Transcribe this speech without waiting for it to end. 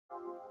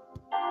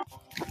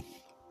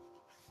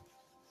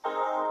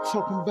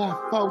Talking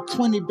about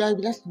 420,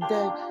 baby. That's the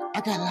day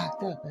I got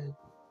locked up, baby.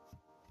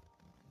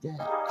 Yeah,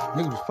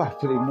 niggas was fighting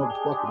for their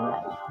motherfucking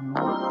life. You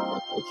know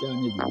what y'all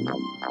niggas do?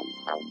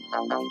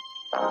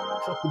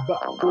 Talk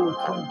about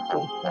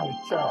 420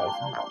 charge,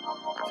 nigga.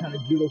 Trying to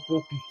get up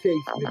off these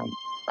case, nigga.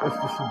 That's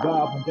the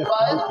surviving, that's the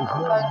most is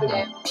money,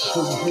 nigga. So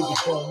these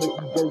niggas gon' make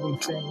me go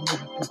insane,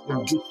 nigga. Cause them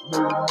bitch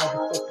made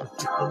motherfuckers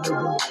just don't know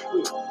when to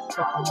quit.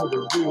 Fucking with a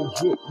real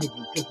hit,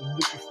 nigga. Cause the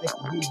niggas think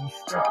we be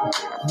stumping.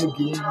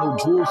 Nigga ain't no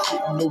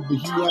bullshitting over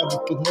here. I be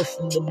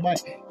finessing the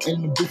mic. And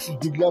the bitches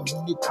be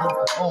loving it,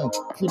 nigga.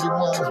 Pretty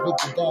ones with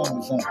the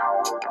diamonds on.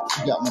 She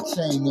got my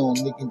chain on,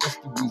 nigga. That's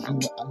the reason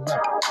why I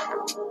love her.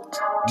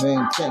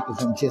 Man,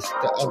 cause I'm just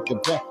the other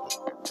brother.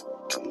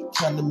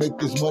 Trying to make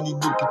this money,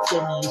 nigga.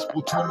 Tell me it's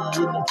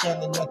 420 and I'm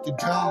trying to not to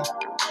die.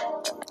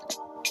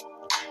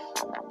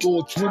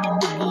 420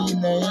 nigga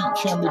and I ain't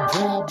trying to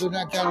die, but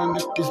I gotta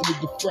let this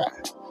nigga fry.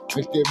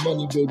 Make that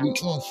money, baby,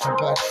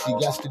 somebody, she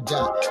got to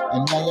die.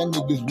 And now y'all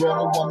niggas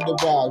wanna wonder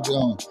why,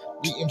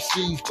 the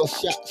MCs bust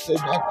shots at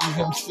these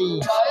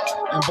MCs.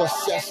 And bust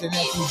shots at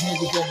these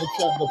niggas that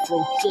try to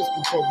throw tricks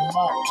because of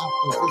my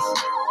opposition.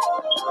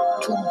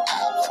 Come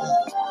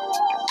absent.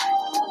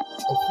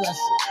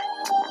 Oppressive.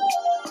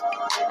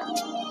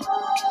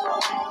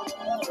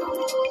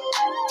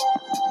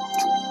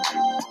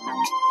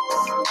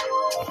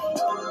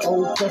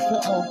 Old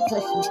pressure.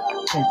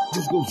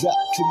 This goes out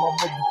to my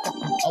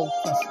motherfucking old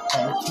pressure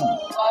all the time.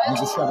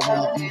 Niggas try to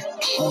rob me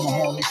on the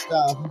horny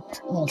style,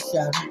 on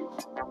shadow.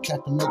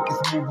 Tried to make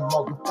this movie,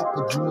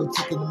 motherfucker, you ain't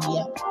taking me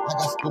out. I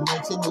got to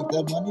make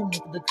that money,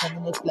 make the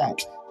coming to flat.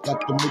 Got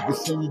the niggas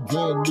sing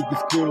again,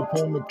 niggas call up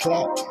on the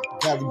clock.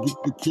 Gotta get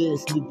the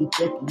cash, nigga,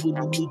 fucking with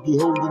the nigga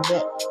holding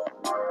up.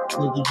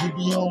 Nigga, you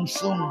be home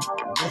soon,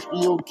 must be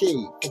okay.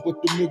 Fuck what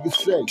the niggas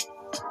say.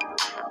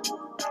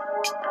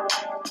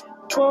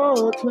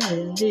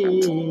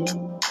 420.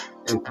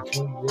 After 28,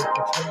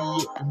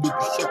 the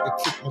nigga shut the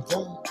tip my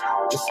gun.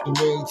 It's the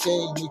main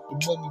chain, make the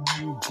money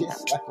move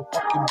just like a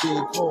fucking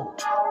big home.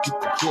 Get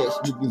the cash,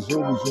 niggas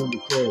always on the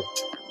call.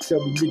 Tell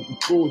me nigga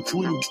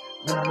 420,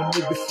 when my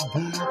niggas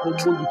survive, or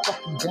will you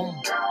fucking die?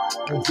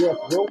 On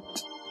death row.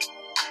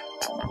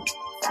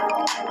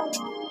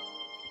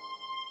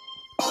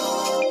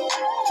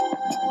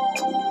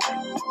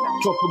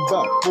 Talk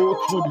about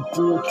 420.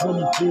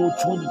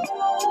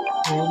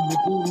 And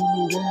nigga, we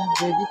need that,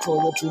 baby,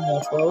 call up in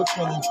that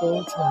 420.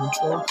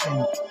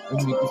 And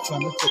niggas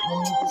trying to take my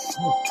niggas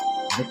snoop.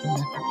 Looking at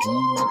the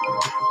game, looking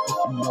for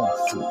some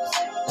lawsuits.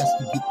 That's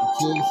to get the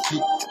kids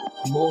shit.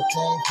 More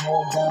things,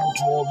 more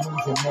damage, more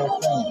moves, and more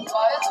things.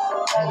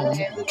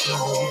 Nigga, the thing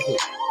every day.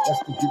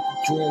 That's to get the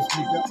kids,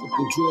 nigga, out with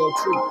the jail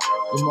too.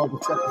 The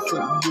motherfucker say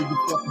we really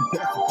fucking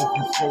pass it cause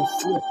I'm so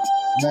slick.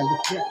 Matter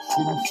of fact,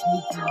 shit, I'm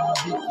sneaky,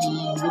 dicky,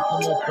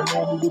 looking at the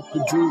mommy with the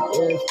big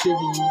ass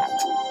titties.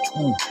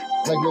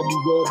 Like let me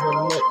rub and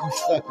let me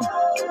suck him.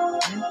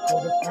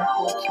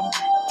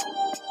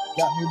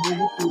 Got me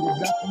moving through the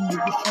block and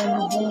niggas trying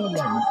to run on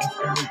me. That's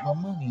to make my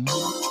money,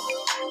 man.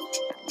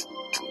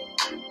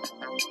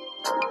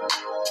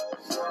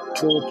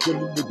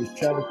 420 niggas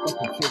try to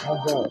fucking take my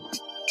dog.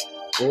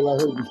 All I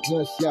heard was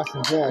gunshots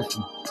and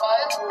bashing.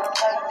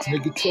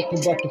 Nigga talking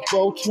about the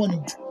 420.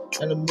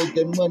 Trying to make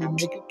that money,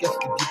 nigga, got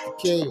to get the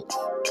cash.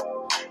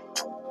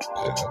 I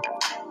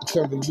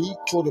turned the lead,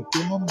 caught up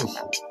in my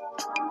mission.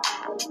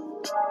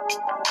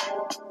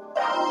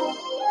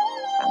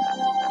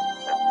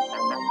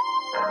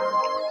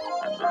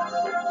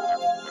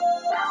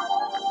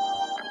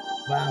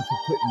 Fine for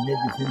putting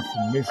niggas in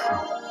submission.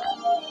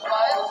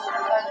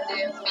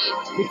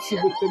 Hit you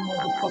with the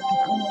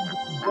motherfucking arm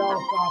with the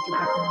Godfather.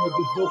 Got the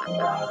niggas open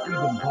wide,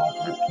 freedom, bark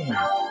the king.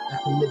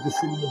 Got the niggas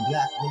in the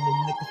black when the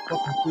niggas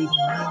fucking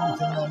freedom names.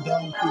 And my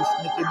down face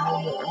nigga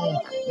on the arm.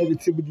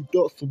 Negativity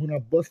thoughts, so when I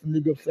bust a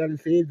nigga upside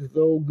his head, it's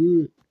all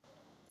good.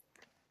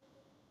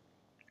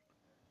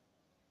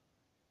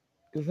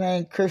 Cause I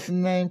ain't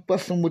cursing, I ain't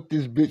fussing with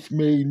this bitch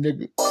made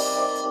nigga.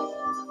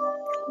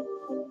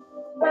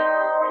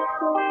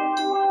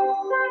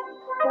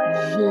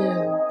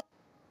 Yeah.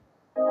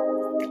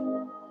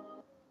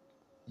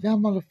 Y'all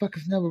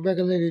motherfuckers never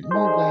regulated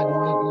nobody,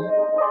 nigga.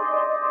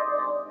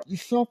 You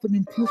softer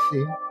than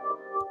pussy.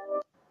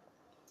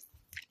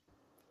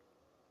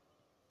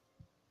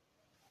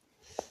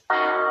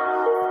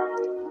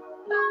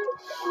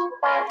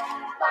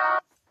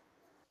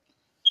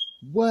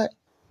 What?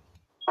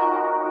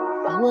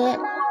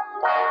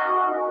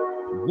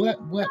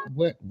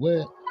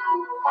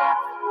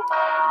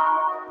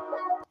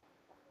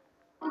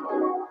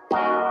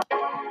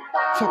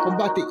 Talking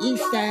about the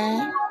east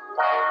side.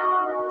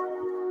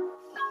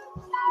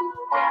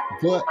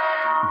 What?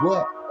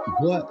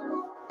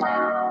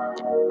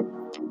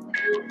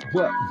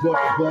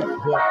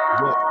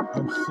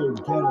 I'm so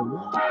ghetto,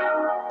 what?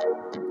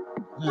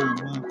 Nah,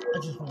 man, I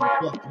just wanna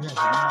fuck you.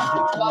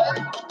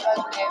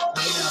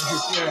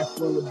 I'm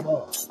full of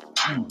balls.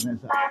 As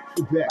I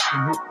sit back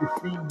and hit the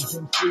scenes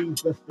and scenes,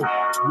 but the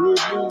real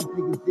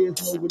niggas, there's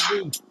no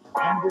relief.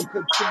 I'm gonna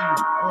continue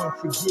on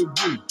to give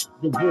you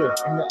the raw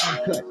and the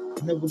uncut,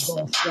 never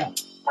gonna stop.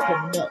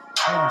 coming up.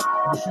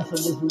 Ever since I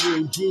was a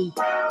real G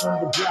on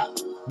the block,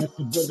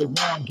 nothing but a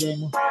wrong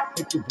gamer.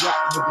 Hit the block,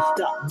 never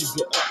stop,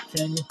 nigga up,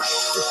 Tanya.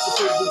 It's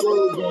the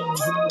road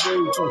games and the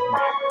road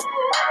puzzles.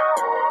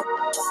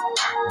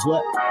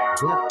 What?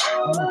 I'm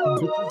not them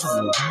bitches on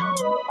the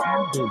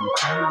ground, baby.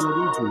 Tell me what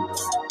it do.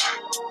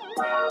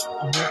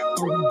 I'm not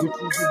for them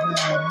bitches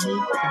around me.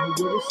 Tell me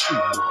what it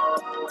see.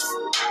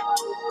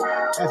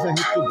 As I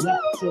hit the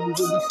block, tell me what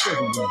we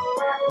steady on.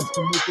 Let's go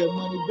make that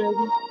money,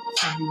 baby.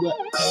 Tell me what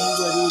it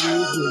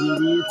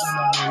is.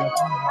 I'm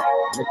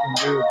looking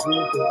real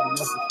good, baby. Love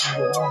to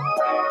spend it on.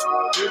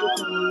 Every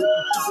time I look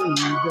at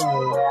you,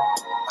 baby.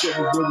 Tell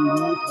me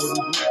what it is.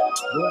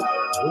 What?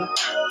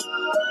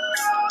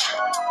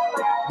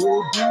 What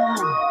it do?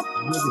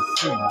 What it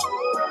see?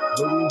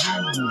 What it do?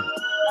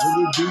 What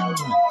it do?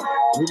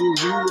 What it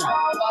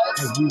realize?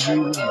 As we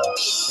realize.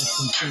 That's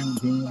some thing,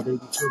 damn,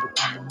 baby, for the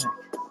final match.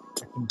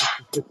 Some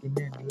bitches looking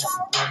at me like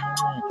a damn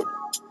ranch.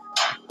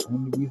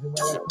 Only reason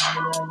why I come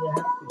around your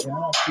house is I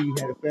see you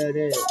had a fat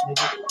ass,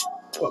 nigga.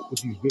 Fuck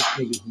with these bitch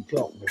niggas we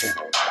talking about.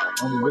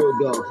 Only real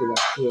dogs that I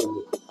chill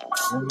with.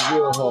 Only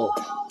real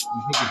hogs.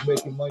 These niggas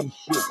making money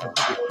shit. These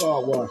niggas car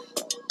wash.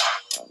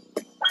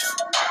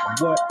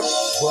 What?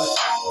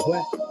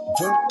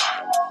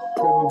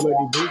 Tell me what it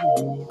really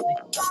means.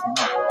 Niggas fucking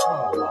like a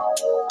car wash.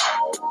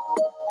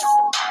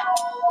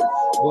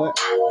 What?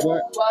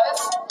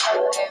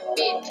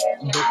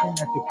 I'm looking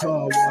at the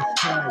car wash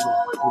tire.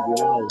 With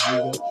it all, New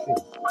York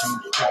City.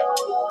 Can't stop.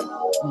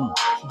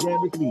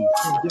 Systemically.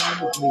 These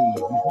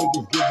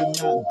niggas giving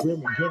out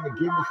gimmicks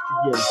to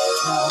you.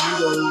 Not me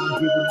though,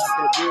 giving out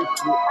that real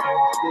shit.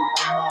 Trying to stay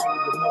from out of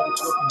the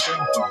motherfucking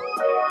dungeon.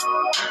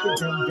 But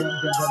when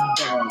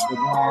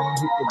I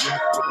hit the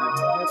block, but I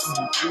know that's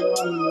not true.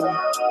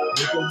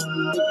 Make your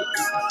money, nigga,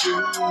 if you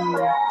see.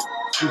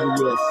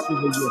 Serious,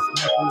 necklaces,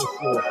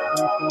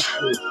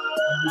 necklaces.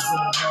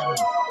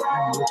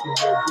 I'm looking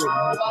real good,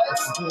 I'm looking for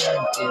some good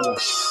for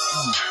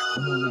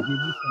I'm gonna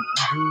give you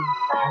something good.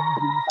 I'm gonna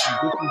give you some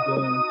dicky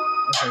down.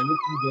 As I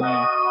look you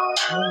down,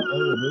 all the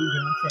way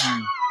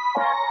downtown.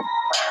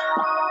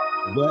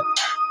 What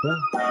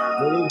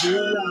is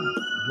realize?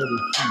 What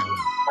is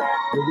feeling?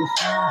 What is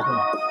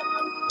feeling?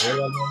 All I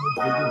wanna do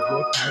is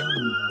what's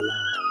happening in my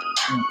life.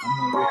 I'm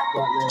on this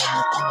spotlight,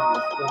 I'm on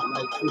this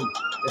spotlight too.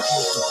 Let's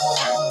make the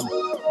hard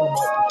come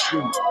up the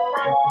street.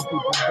 Walking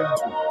people down,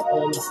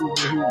 all the through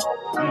the heat.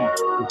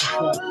 The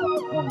destruction,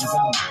 I'm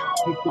down.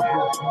 Hit the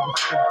block, never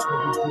stop,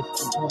 never just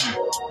begun.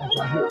 As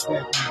I hit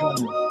back and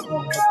running,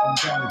 going up and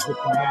down,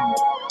 zipping on it.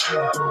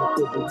 I'm going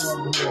to the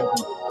one heaven.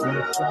 When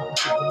it's stopping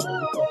to the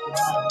motherfucking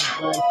line of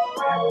life.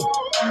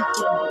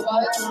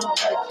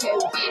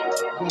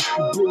 That's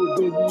the good,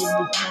 baby, in this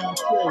mind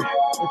tray.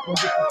 If I'm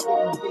just a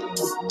same game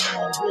with the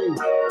mind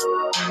race.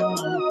 Can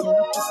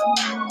I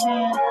fucking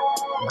man?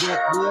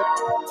 What?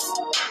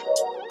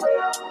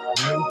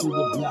 Running through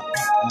the block,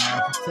 my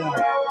eyes are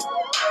tired.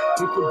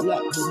 Hit the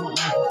block, but my eyes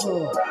are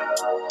hard.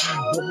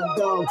 But my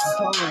dogs are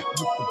hard. Hit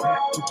the block,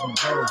 hit my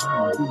dogs, I'm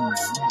doing it.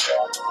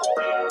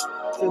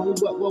 Tell me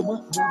what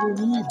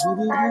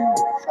it is.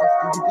 Let's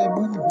get that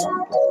money,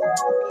 baby. Let's get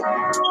that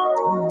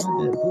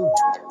that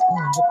booty.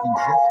 Looking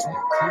just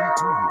like Tina.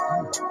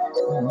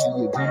 How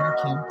you doing,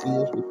 Kim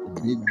Fields with the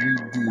big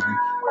booty.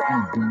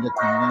 Been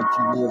looking at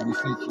you ever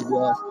since you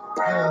was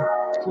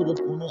put up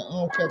on her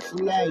own types of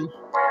life.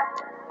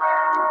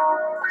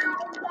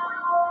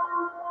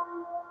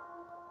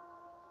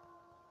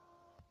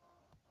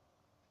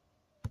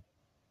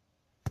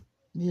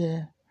 Yeah,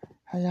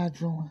 how y'all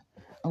doing?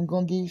 I'm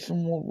gonna give you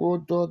some more raw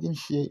dog and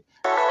shit.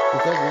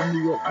 Cause that's what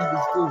New York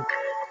niggas do.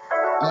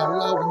 And I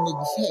love when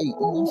niggas hate. You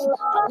know what I'm saying?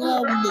 I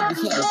love when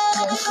niggas hate. You know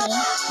what I'm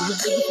saying? When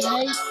niggas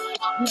hate,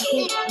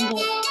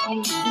 I'm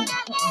gonna do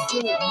something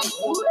good, nigga.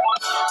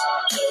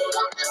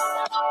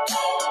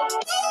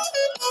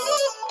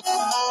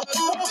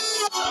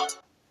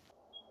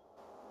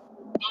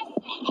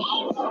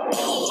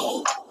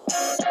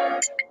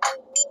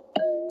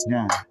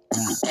 Nah,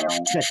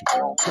 check it. I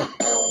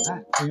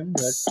am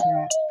the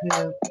trap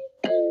pimp.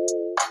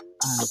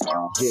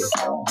 Yeah.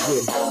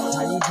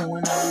 How you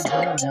doing out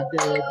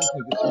there? These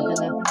niggas thinking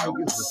that the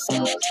niggas is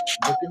skunks.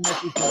 Looking at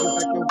these niggas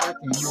like you're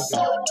rocking, nigga.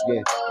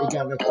 Yeah, they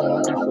got a car,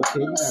 that's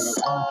okay. You got a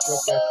own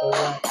truck, that's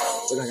alright.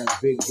 But I got a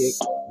big dick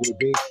with a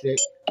big stick.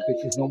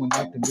 Bitches knowing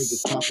that the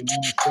niggas popping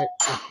on the set.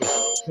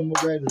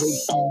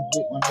 Congratulations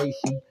with my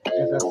nation.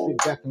 As I sit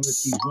back and let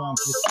these rhymes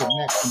just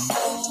connect me.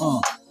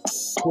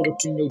 Caught up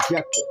in your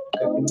jacket.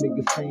 That the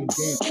niggas saying,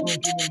 damn, I'm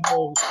getting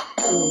more.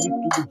 Only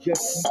through the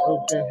rejection of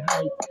that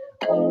hype.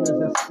 As I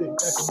sit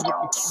back and look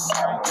at you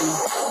nightly.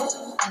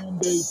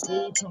 Baby,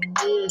 come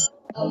here.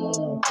 Come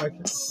on,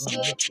 precious. I'm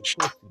gonna lick the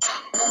pussy.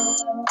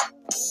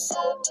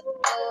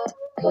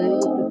 Play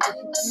with the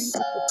pussy,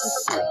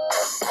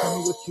 Tell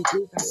me what you do,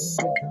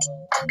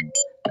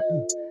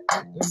 I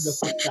am the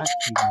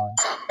Versace one.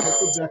 Take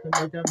the black and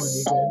make that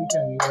money, baby.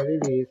 Tell me what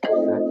it is.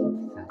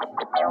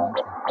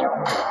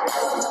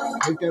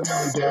 Make that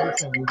money, baby.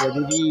 Tell me what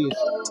it is.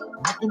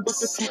 Nothing but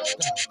the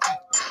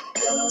touchdown.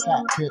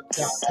 Top pimp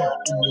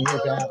in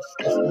his house.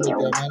 That's to make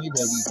that money,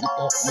 baby. Get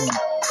that money.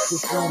 Put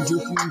some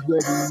juices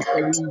ready. This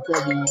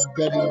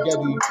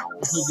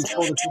nigga's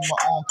quoted from my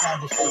own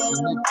conversation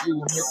with you.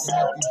 I'm looking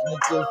at these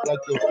niggas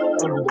like they don't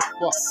give a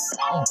fuck.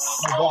 I'm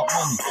about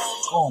money.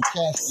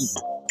 Cash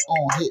giving.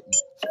 Hit me.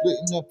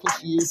 Splitting that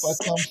pussy if I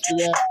comes to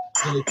that.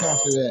 When it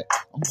comes to that,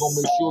 I'm gonna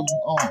make sure you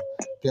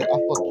that I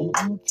fuck you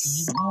till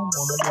you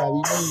wanna marry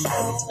me.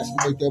 That's to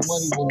make that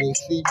money when they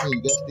see me.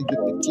 That's to get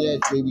the cash,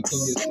 baby. Can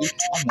you see?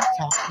 I'm the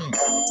top pimp.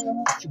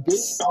 But you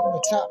bitch, I'm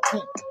the top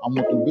pimp. I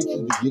want the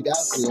bitches to get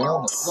out there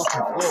on the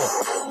fucking floor.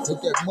 Get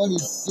that money,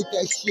 get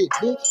that shit,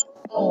 bitch.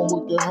 I don't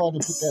work that hard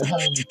to put that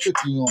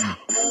 150 on me.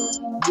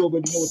 You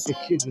already know what this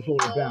shit is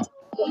all about.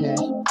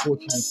 Cash,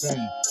 fortune, and fame.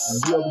 And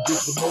whoever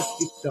gets the most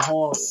gets the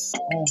hard.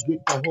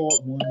 Get the hard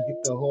one, get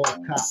the hard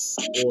cop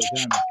or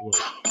down the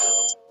throat.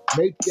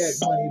 Make that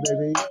money,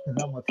 baby, cause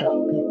I'm a top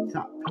pimp.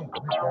 Make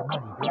that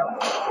money, baby.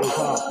 It's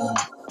hard, man.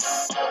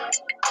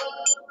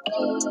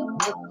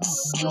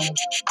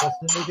 Just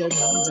to make that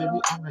money, baby,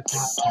 I'm the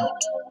top pimp.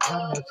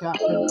 I'm the top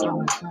pimp.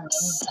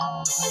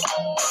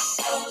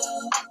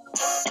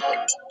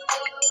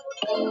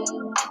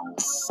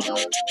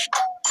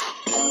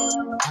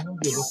 I don't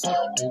give a fuck,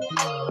 baby.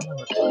 I'm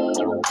a top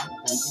pimp,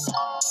 baby.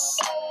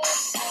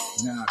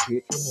 Nah,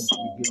 bitch, I want you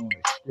to get on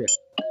the script.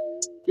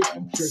 Get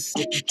them tricks.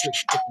 Get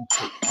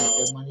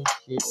that money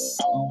shit.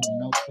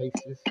 No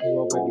faces, you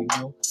already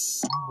know.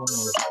 I'm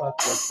gonna fuck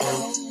your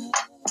face.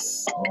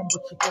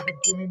 But you gotta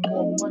give me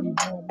more money.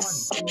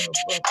 Give me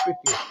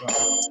 $150 or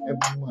something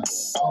every month.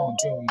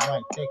 Then we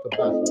might think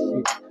about some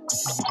shit.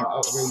 Until you can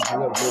upgrade it.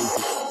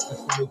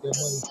 Let's make that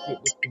money shit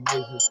with the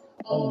razors.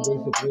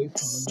 Razor blades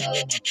coming out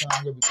of my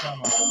tongue every time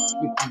I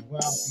spit these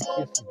rhymes. These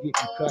shits are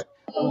getting cut.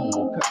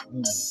 Cut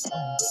wounds.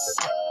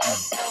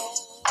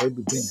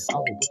 Baby bending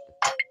over with the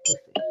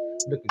pussy.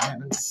 Looking at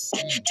me like a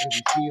damn, baby,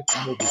 see it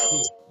from over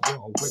here. You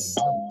already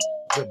know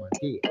where my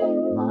head.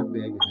 My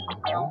bag is in the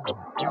bag.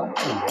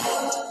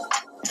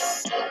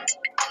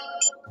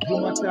 You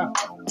my top,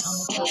 I'm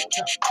a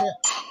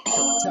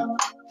top.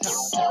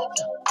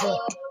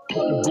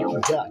 Put the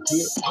bitches out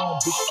here,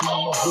 bitch in my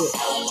hood.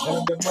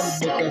 And the money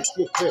make that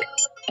shit rip.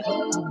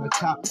 I'm the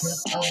top pimp.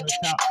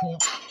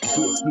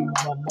 Bitch, give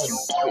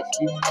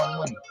me my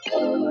money.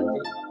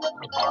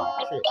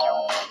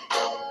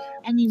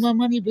 I need my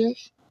money,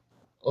 bitch.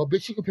 Oh,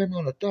 bitch, you can pay me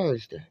on a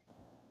Thursday.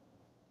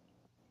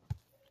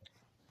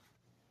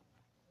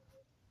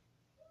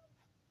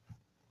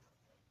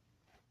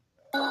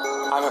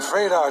 I'm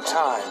afraid our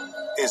time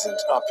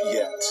isn't up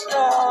yet.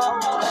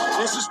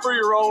 This is for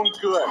your own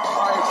good.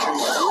 I can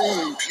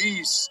bring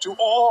peace to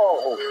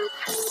all.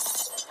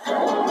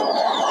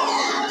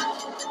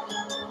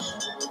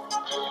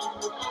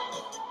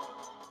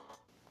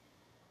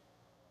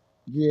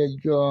 Yeah,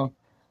 y'all.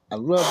 I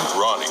love it.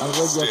 Brawny,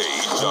 stay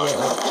giant.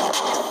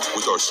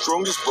 With our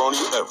strongest Brawny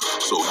ever,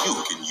 so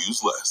you can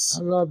use less.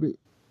 I love it.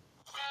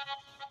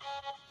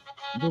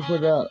 Look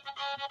it up.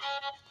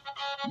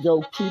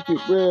 Yo, keep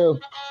it real.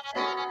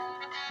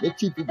 They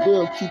keep it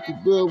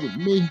real with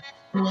me.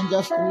 You ain't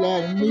got to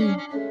lie to me.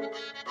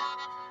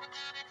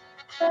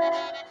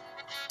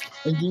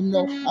 And you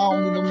know, I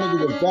don't need no nigga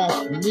to vouch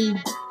for me.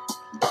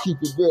 Keep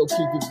it real.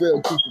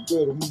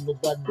 Don't need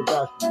nobody to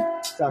vouch for me.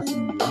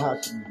 Touching me,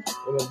 hashing me.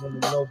 All I want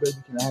to know, baby,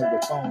 can I have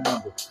your phone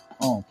number?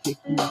 Kick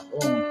you, kick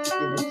it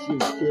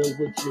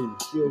with you,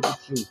 chill with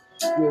you,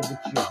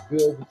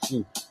 build with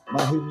you.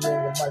 My hit me on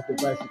the mic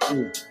device with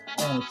you.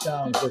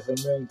 Sounds as I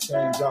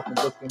maintain, dropping,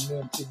 looking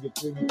into your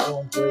pretty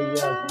gray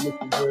eyes, you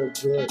looking real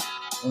good.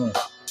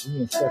 We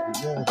in separate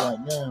rooms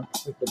right now,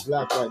 hit the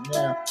block right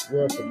now,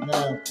 word for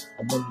now.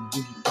 I want to do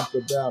you think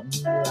about me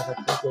as I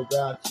think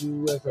about you,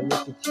 as I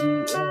look at you,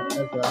 as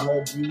I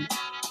hug you.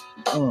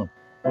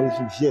 I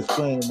was just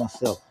playing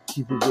myself.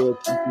 Keep it real.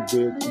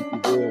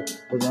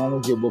 But I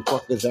don't give a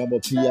fuck cause I'm a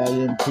PIMP.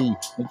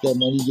 Make that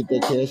money, get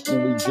that cash, then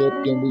we drip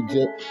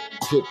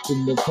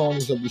in the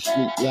corners of the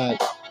street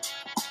like.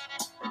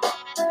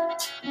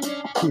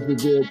 Keep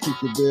it real,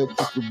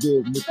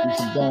 nickels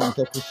and bones,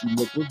 that pussy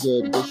look real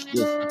good, bitch,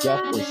 just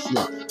drop that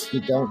shit.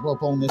 Get down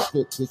up on that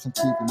script, bitch, I'm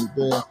keeping it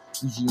real.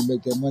 Usually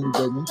make that money,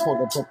 baby, I'm caught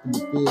up in the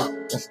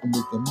field. That's to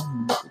make that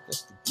money, nigga,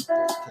 that's to get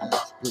that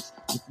cash, bitch.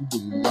 If you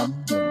really love me,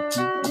 then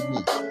keep me.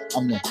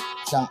 I'm the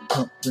top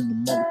pimp in the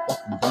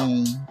motherfucking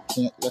game.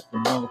 Can't let the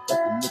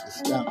motherfucking niggas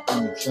stop in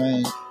the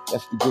train.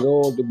 That's to get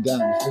all them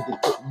diamonds,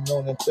 niggas putting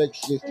on that fake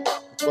shit.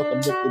 Fuck, I'm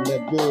looking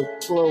at real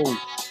clothes.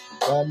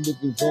 Y'all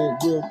niggas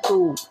ain't real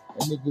cool.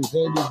 And niggas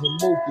ain't even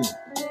moving.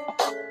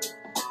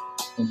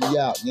 And be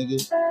out, nigga.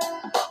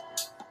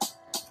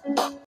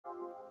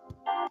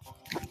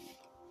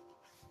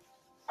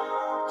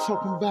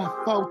 Talking about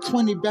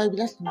 420, baby.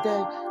 That's the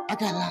day I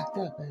got locked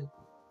up, baby.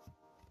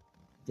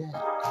 Yeah.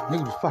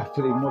 Niggas fight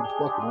for their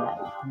motherfucking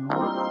life. You know?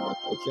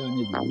 What y'all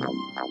niggas know?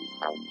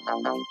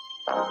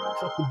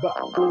 Talking about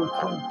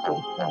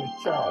 420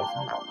 charge,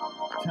 nigga.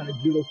 Trying to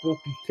get off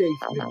these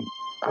case, nigga.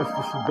 That's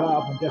to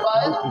survive and that's to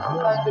make this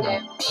money, nigga.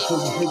 So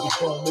these niggas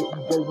don't make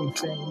me go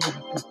insane,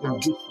 nigga. Cause them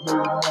bitch made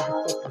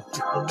motherfuckers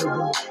just don't know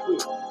when to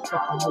quit.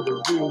 fucking with a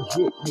real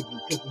drip, nigga.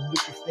 Cause the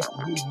niggas think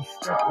we be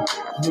stumping.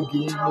 Nigga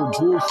ain't no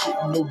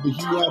bullshitting over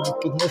here. I be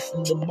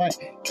finessing the mic.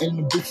 And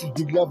the bitches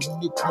be loving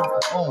it,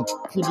 nigga.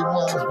 Pretty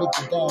ones with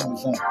the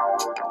diamonds on.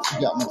 She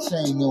got my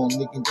chain on,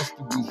 nigga. That's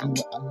the reason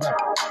why I love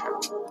her.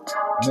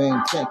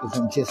 Man, cause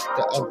I'm just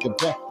the other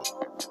brother.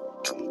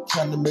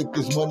 Trying to make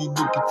this money,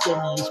 nigga. Tell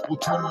me it's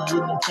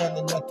 420 and I'm trying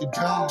to not to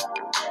die.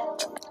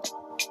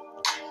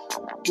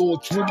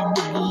 420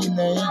 nigga and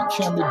I ain't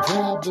trying to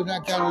die, but I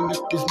gotta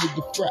let this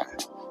nigga fry.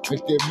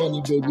 Make that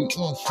money, baby,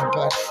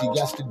 somebody, she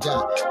got to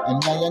die. And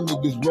now y'all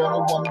niggas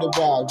running, wonder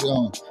why,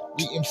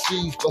 the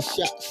MCs bust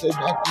shots at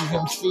these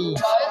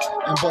MCs.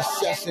 And bust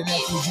shots at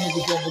these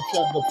niggas that they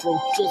try to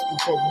protest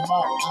before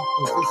my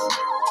opposition.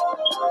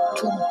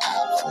 Come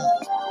option.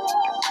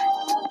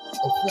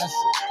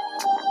 Oppressor.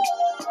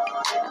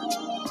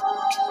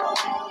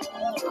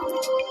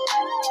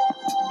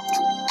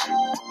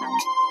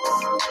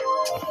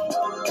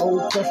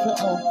 Old pressure,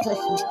 old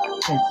pressure.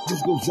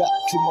 This goes out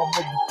to my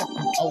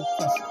motherfucking old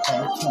pressure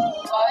all the time.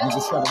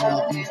 Niggas try to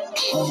rob me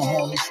on the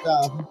horn, they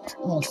starve me,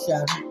 on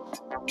shouting.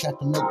 Got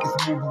to make this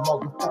movie,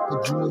 motherfucker.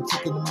 You ain't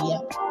taking me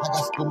out. I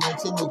got to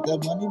make that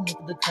money,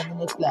 nigga, to come in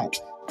the flat.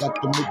 Got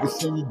the niggas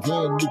sing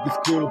again, niggas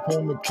caught up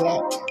on the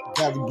clock.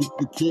 Gotta get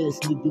the cash,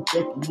 nigga,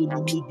 fucking with the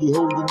nigga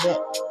holding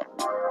up.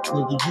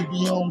 Nigga, you be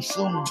home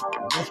soon,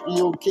 must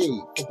be okay.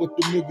 For what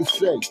the niggas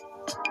say.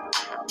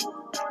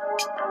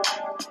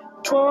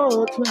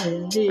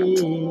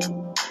 420.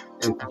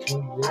 After 20,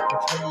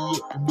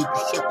 the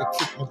niggas check to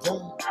take my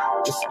time.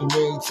 Just to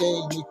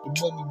maintain, make the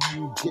money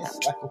move just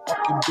like a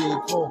fucking big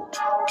home.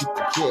 Get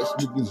the cash,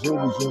 niggas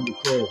always on the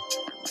call.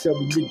 Tell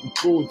me nigga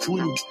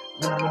 420,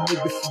 when the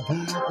niggas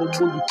survive, or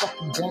will you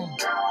fucking die?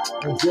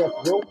 On death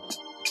row.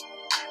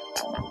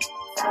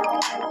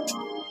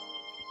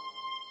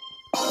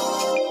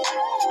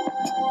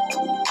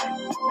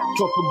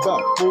 Talk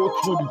about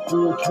 420,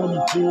 420,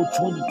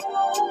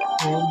 420.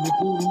 And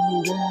nigga, we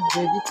need that,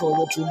 baby,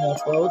 caught up in that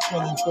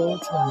 420,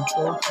 420,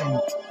 420.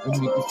 And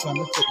niggas trying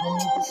to take my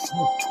niggas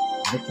snoop.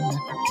 Looking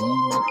at the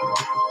game, looking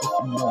for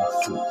some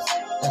lawsuits.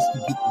 That's to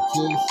get the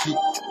kids hit.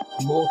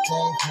 More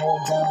things, more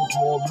diamonds,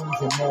 more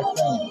rings, and more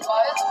things.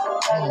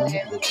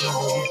 Nigga,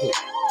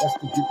 that's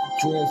to get the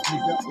kids,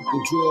 nigga, up with the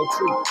jail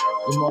too.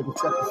 The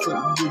motherfucker said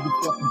we need to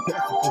fucking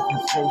pass it cause I'm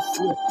so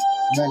slick.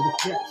 Now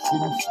you're catching,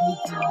 I'm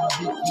sneaky,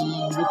 dicky,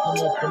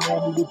 looking at the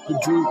mommy with the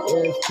big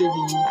ass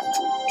titties.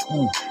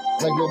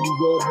 Like let me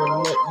rub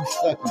and let me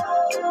suck him.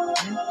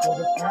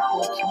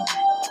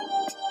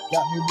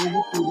 Got me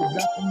moving through the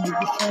block and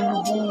niggas trying to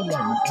run on me.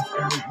 That's to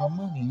make my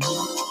money,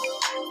 huh?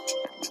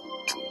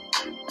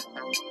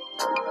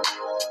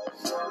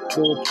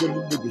 420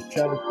 niggas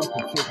try to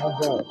fucking take my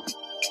dog.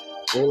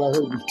 All I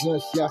heard was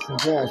gunshots and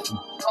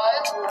bashing.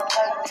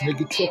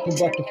 Nigga talking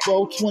about the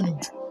 420.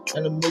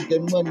 Trying to make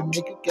that money,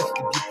 nigga, got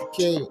to get the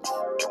cash.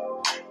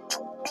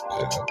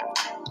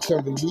 I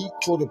turned the lead,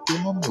 caught up in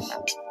my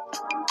mission.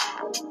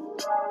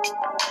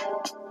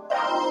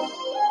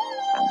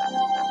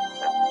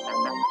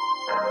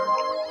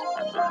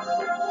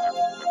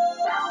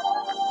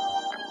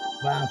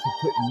 Fine for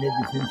putting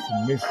niggas in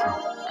submission.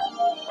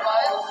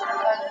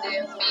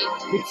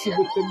 Hit you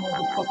with the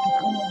motherfucking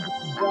arm with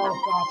the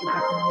Godfather.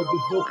 Got the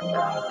niggas open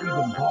wide,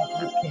 freedom, Bob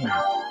the King.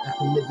 Got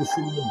the niggas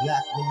in the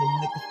black when the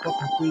niggas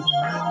fucking freedom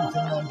rings.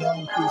 And my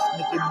down face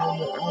nigga on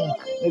my own.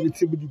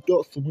 Negativity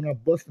thoughts, so when I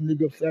bust a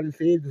nigga upside his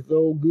head, it's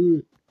all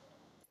good.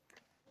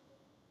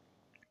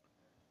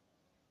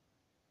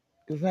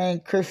 Cause I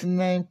ain't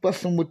cursing, I ain't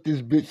fussing with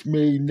this bitch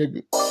made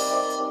nigga.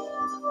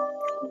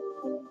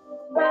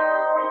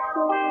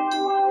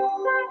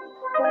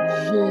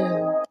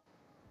 Yeah.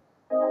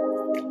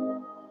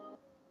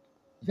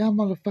 Y'all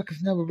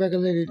motherfuckers never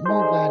regulated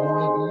nobody,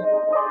 nigga.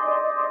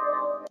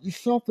 You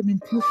softer than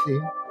pussy.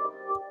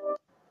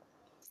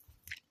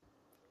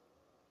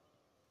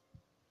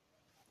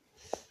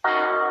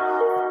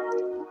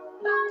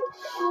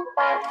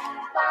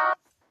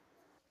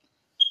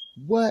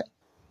 What?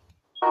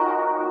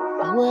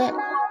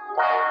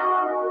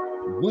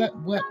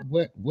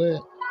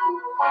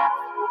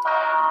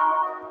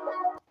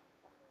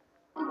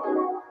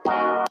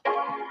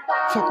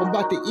 Talk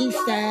about the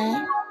east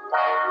side.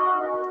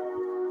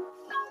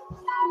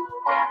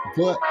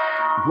 What?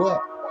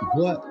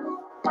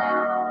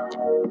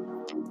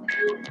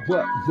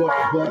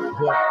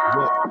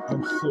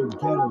 I'm so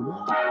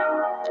ghetto.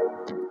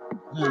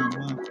 Nah,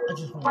 man, I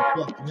just wanna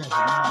fuck the nigga.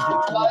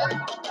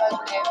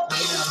 I'm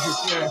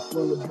hit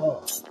for the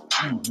ball.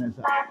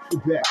 Sit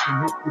back and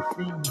hit the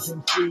scenes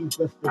and scenes.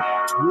 That's the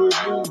real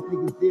mean,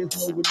 niggas,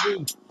 there's no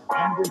relief.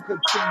 I'm gonna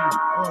continue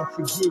on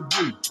to give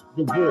you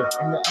the raw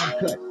and the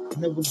uncut.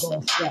 Never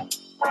gonna stop.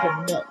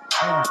 Coming up,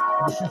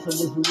 ever since I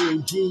was a real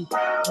G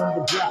on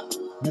the block.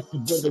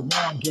 Nothing but a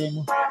round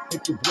gamer.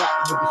 Hit the block,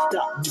 never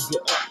stop, nigga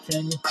up,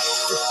 Tanya.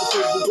 Just to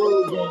play the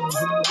road games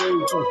and the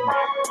road business.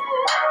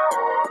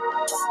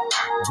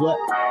 What?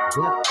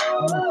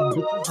 I'm not the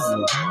bitches on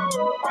the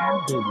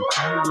baby,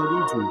 tell me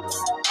what they do.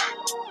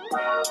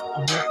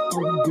 I'm not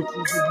putting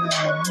bitches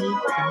around me,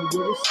 tell me what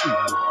they see.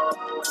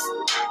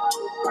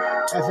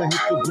 As I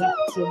hit the block,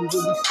 tell me what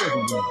we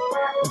steady on.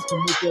 Let's to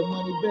make that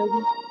money, baby.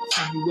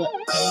 Tell me what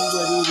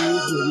it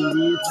is when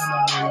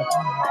I'm all up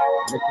on it.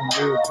 Looking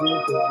real good,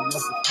 baby, love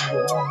to see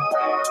you on.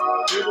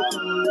 Every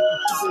time I look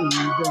at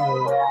you, baby,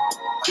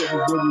 tell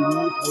me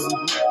what it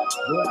is,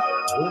 what?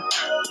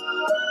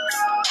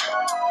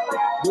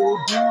 What it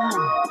do?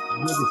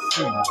 What it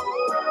see?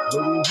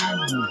 What it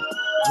do?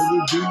 What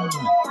it do?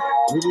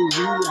 What it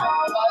realize?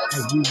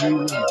 As we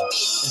realize,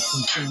 that's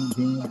some thing,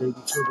 damn, baby,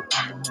 put it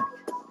on the neck.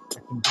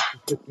 Like them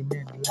bitches looking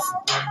at me like a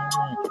blood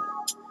man.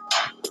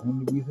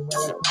 Only reason why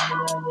I come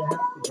around your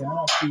house is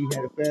y'all see you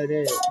had a fat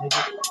ass,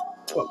 nigga.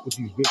 Fuck what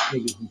these bitch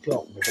niggas be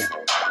talking about.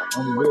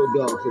 Only real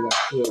dogs that I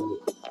swear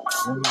with.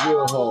 Only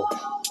real hoes.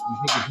 These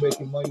niggas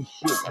making money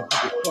shit. These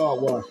niggas car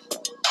wash.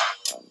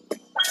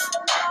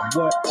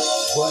 What?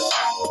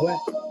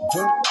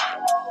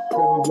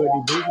 Tell me what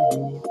it is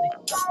when you think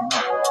about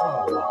the car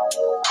wash.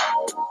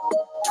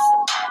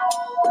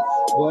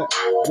 What?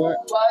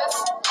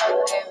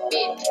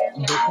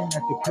 I'm looking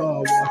at the car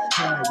wash.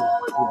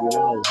 Figure it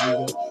out, New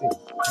York City.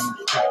 Can't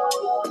stop.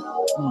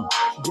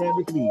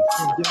 Symbolically,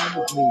 these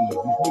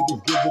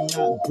niggas giving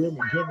out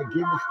gimmicks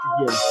to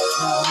you.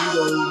 Not me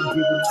though,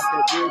 giving out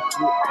that real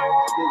shit. I'm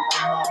straight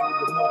from out with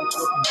the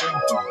motherfucking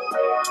danger.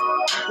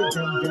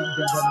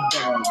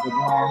 The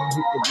line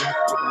hit the block,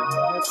 but I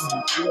know that's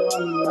not true.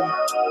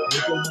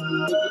 Make your money,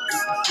 nigga,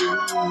 it's a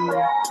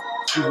serious.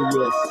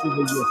 Serious,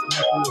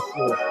 necklace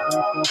sauce,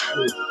 back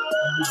switch.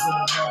 I'm just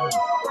going on.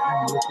 I'm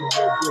looking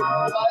real good, I'm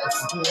looking for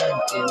some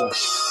for you.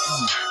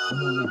 I'm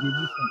gonna give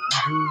you something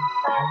good.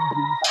 I'm gonna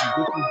give you some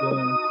dicky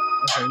down.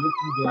 As I look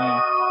you down,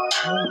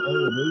 I'm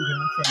all the way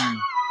downtown.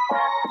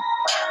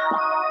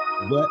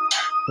 What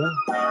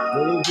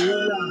it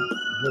realize?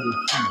 What it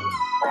feel?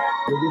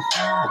 What it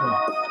sound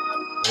like?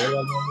 All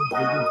I wanna do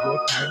is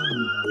just money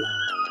in my life.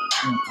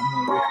 I'm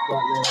on the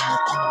spotlight,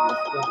 I'm on the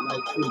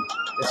spotlight too.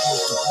 Let's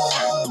make the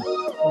fun,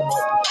 come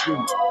off the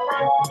street.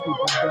 Let some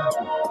people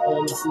dancing,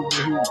 all the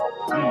people here.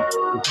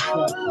 With the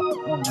traction,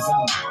 on the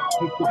down.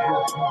 Hit the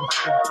block, never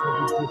stop,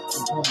 never just the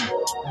gun.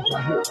 As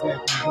I hit back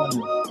and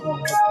running,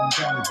 going up and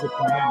down,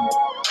 different numbers.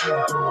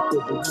 I'm going to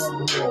the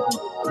one here.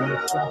 When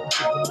it's stopping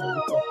to the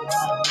motherfucking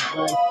mountain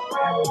life.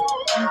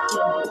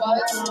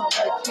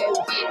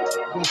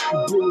 That's the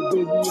good,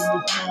 baby, in this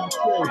mind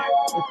tray.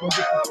 If I'm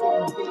just a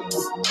same game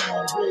with the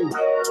mind race.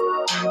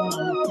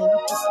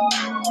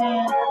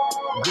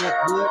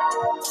 What?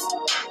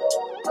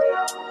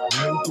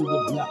 Run through the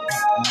block,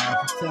 my eyes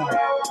are tight.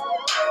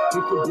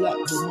 Hit the block,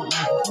 but my eyes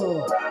are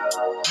hard.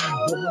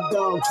 But my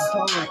dogs are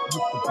hard. Hit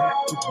the block,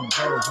 hit my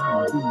dogs, I'm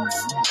doing it.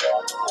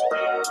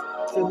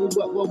 Tell me what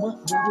it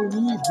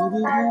is,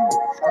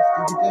 Let's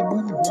get that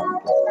money, bro.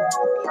 Let's get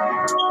the key.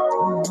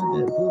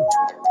 That booty.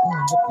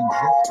 Looking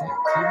just like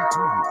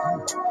Teddy.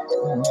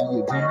 How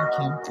your Johnny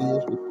Kim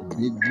feels with the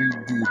big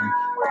booty.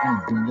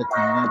 Been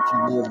looking at you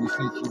ever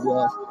since you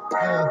was.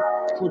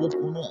 Put up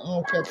on her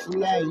own cups of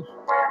life.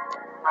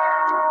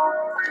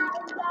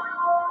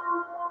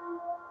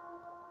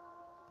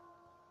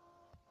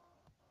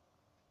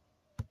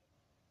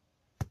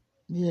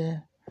 Yeah,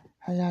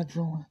 how y'all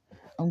doing?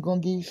 I'm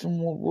gonna give you some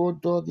more raw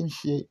dog and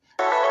shit.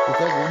 Cause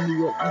that's what New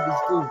York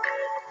niggas do.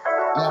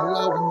 And I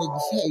love when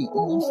niggas hate, you know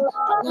what I'm saying?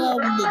 I love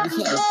when niggas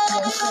hate, you know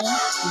what I'm saying?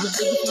 When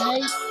niggas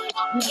hate,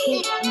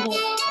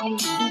 I'm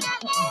gonna do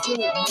something good,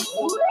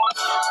 nigga.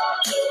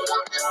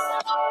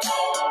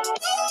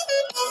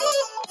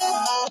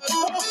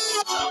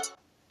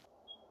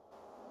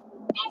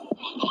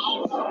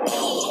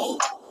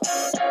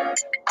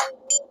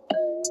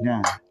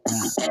 Nah,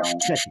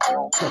 check it.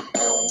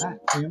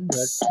 I am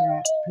the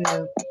trap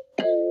pimp.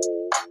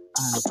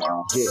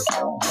 Yeah.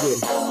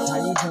 How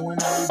you doing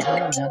out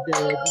there? These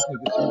niggas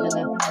thinking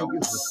that the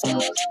niggas is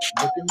pimps.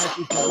 Looking at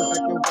these niggas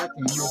like you're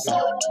rocking, nigga.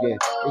 Yeah,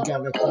 they got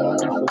a car,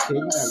 that's okay.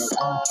 You got a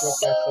own truck,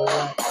 that's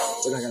alright.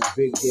 But I got a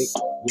big dick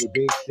with a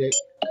big set.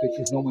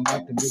 Bitches knowing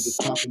that the niggas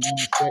popping on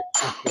the set.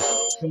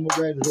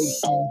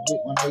 Congratulations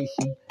with my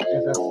nation.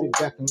 As I sit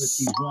back and let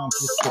these rhymes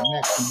just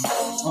connect me.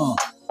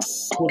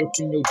 Put up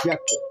in your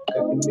jacket.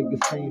 That the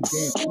niggas saying,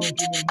 damn, don't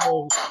give me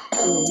more.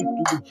 Only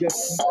through the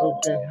rejection of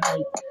that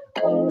hype.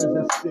 As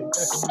I sit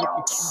back and look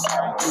at you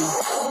nightly.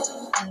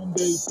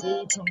 Baby,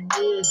 come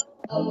here.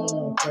 Come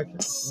on,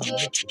 precious. Lick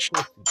the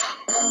pussy.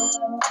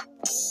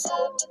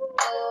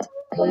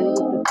 Play with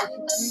the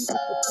pussy.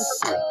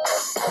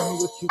 Tell me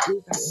what you do.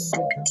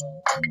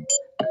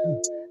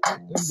 I am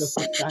the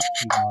Versace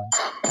one.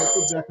 Take the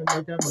black and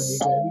make that money,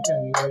 baby. Tell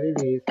me what it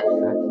is.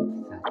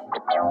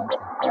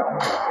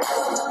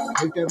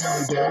 Make that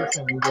money, baby.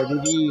 Tell me what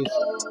it is.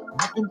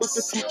 Nothing but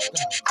the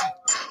touchdown.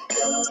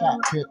 Top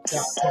tip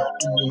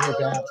in the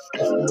head out.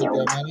 Just to make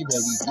that money,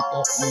 baby. Get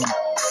that money.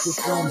 Put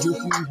some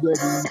juices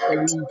ready.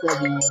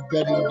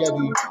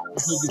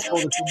 This nigga's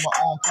quoted from my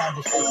own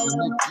conversation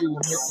with you.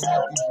 I'm looking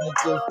at these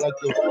niggas like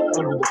yo,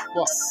 under the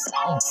fuck.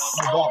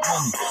 About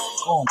money.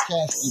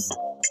 Cash giving.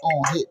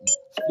 Hitting.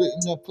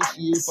 Splitting that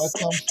pussy if I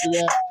comes to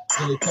that.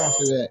 When it comes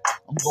to that.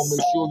 I'm gonna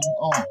make sure you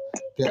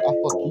that I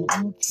fuck you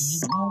till you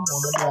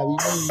wanna marry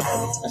me.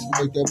 That's to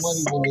make that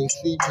money when they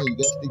see me.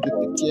 That's to get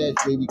the cash,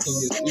 baby. Can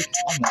you see?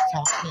 I'm the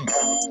top pimp.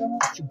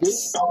 But you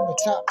bitch, I'm the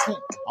top pimp.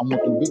 I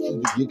want the bitches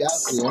to get out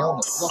there on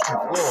the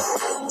fucking floor.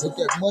 Get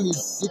that money,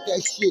 get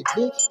that shit,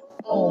 bitch.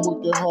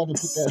 Work that hard and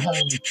put that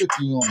 150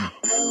 on me.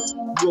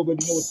 You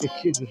already know what this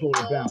shit is all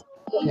about.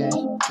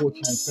 Cash,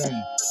 fortune, and fame.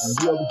 And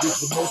whoever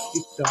gets the most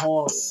gets the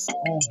hard.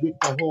 Get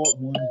the hard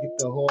one, get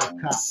the hard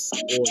cop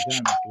or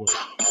diamond throat.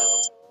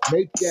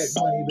 Make that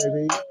money,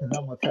 baby, cause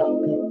I'm a top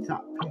pimp.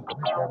 Make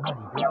that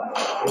money, baby.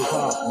 It's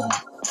hard for me.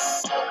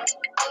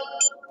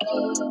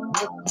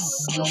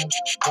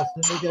 Just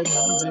to make that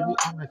money, baby,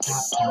 I'm the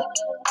top pimp.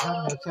 I'm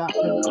the top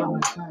pimp, I'm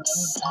the top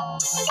pimp, I'm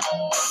the top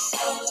pimp.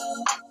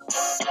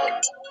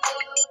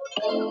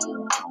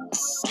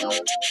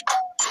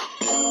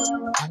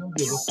 I don't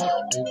give a fuck,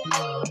 baby. I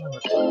wanna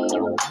fuck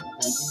you,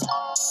 baby.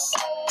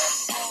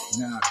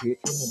 Nah, bitch,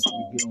 I want you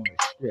to get on the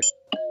script.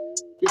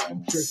 Get them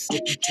tricks,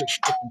 get them tricks,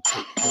 get them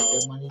tricks. Get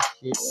that money,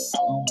 shit.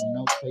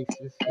 No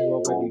faces, you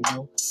already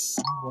know.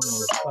 I'm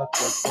gonna fuck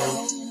your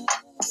face.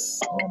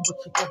 But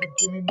you gotta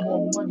give me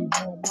more money.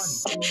 Give me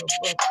 $150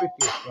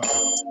 or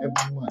something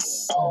every month.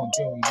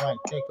 Then we might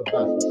think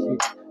about some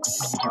shit.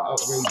 Until you can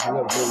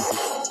upgrade it.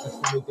 That's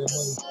to make that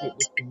money shit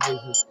with the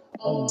razors.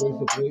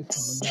 Razor blades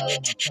coming out of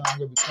my tongue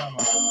every time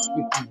I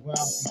spit these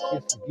rhymes. These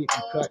shits are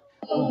getting cut.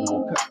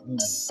 Cut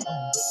one.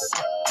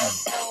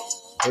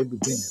 Baby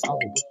Bennett, I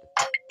was with the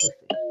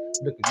pussy.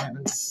 Looking at me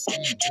like a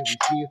damn, baby,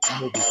 see it from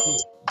over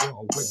here. You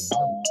already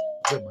know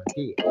where my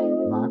head.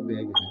 My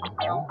bag is in the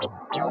game.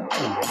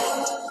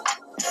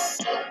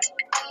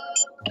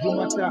 You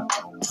my top,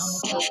 I'm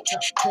a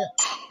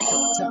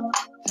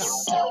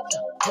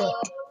top.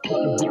 Put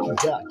the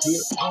bitches out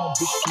here,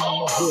 bitch, you on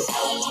my hood.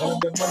 Let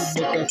that money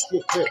make that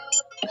shit rip.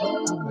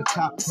 I'm the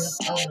top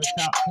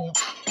pimp.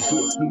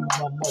 Bitch, give me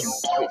my money.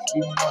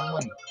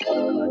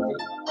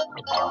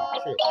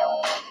 Shit.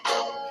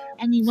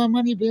 I need my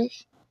money,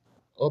 bitch.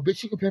 Oh,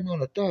 bitch, you can pay me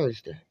on a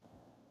Thursday.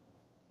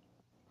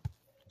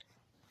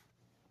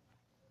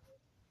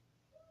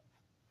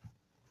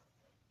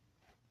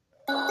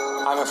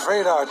 I'm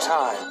afraid our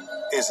time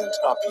isn't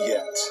up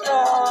yet.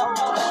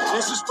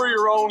 This is for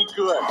your own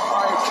good. I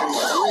can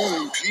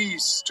bring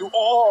peace to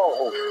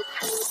all.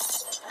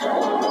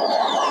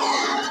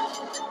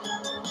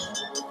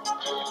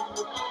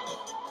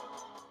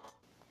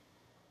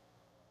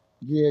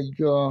 Yeah,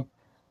 y'all.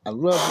 I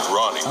love it.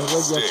 Brawny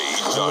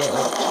Stage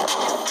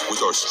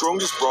with our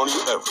strongest brawny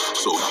ever,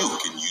 so you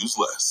can use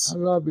less. I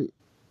love it.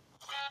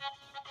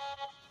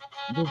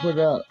 Look it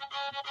up.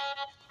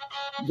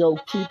 Yo,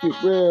 keep it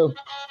real.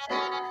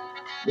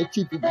 They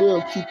keep it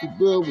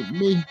real with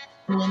me.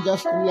 You ain't got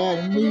to lie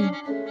to me.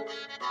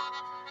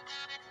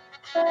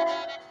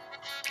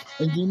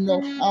 And you know,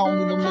 I don't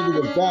need no nigga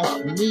to vouch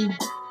for me.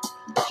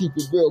 Keep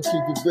it real.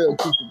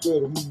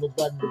 Don't need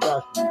nobody to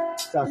vouch for me.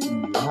 Touch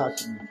me,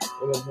 house me.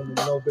 All I wanna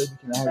know, baby,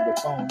 can I have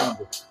the phone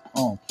number?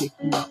 Kick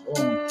you, kick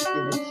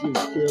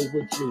it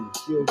with you,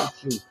 chill with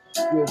you,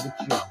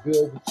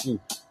 build with you.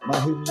 My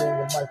hit me on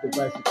the mic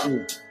device with you.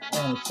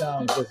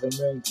 Sounds as I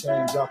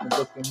maintain, dropping,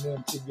 looking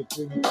into your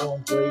pretty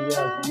gray eyes,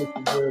 you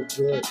looking real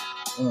good.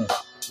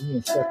 We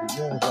in separate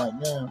rooms right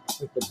now,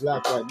 hit the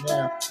block right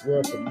now,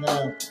 word from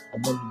now. I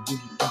wonder, do you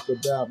think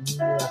about me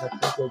as I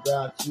think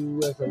about you,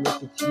 as I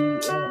look at you,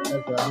 as I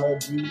hug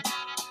you?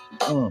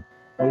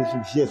 I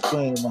was just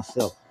playing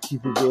myself.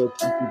 Keep it real.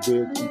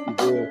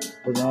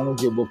 But I don't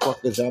give a fuck,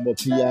 cause I'm a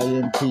PIMP.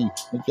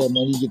 Make that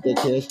money, get that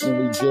cash, then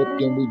we drip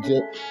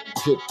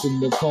in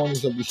the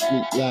corners of the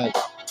street like.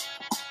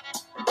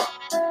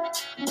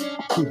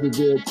 Keep it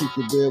real,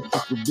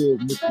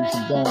 nickels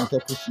and dimes,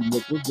 that pussy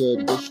look real good,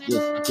 bitch,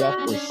 just drop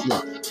that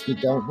shit. Get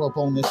that up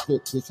on that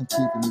script, bitch, I'm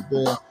keeping it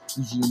real.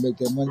 Usually make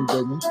that money,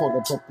 baby, I'm caught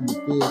up in the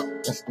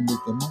field. That's to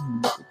make that money,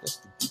 nigga, that's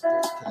to get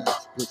that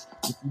cash, bitch.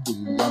 If you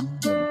really love me,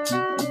 wanna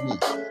keep with me.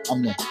 I'm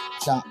the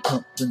top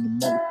pimp in the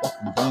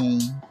motherfucking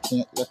game.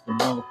 Can't let the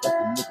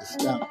motherfucking niggas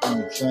stop on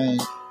the train.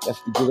 That's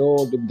to get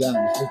all them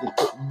diamonds, niggas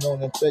putting on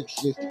that fake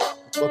shit.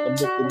 Fucking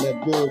looking at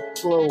real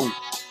clothes.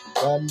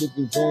 Y'all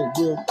niggas ain't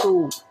real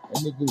cool. And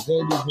niggas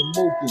ain't even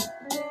moving.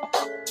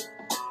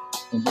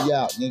 And we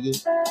out, nigga.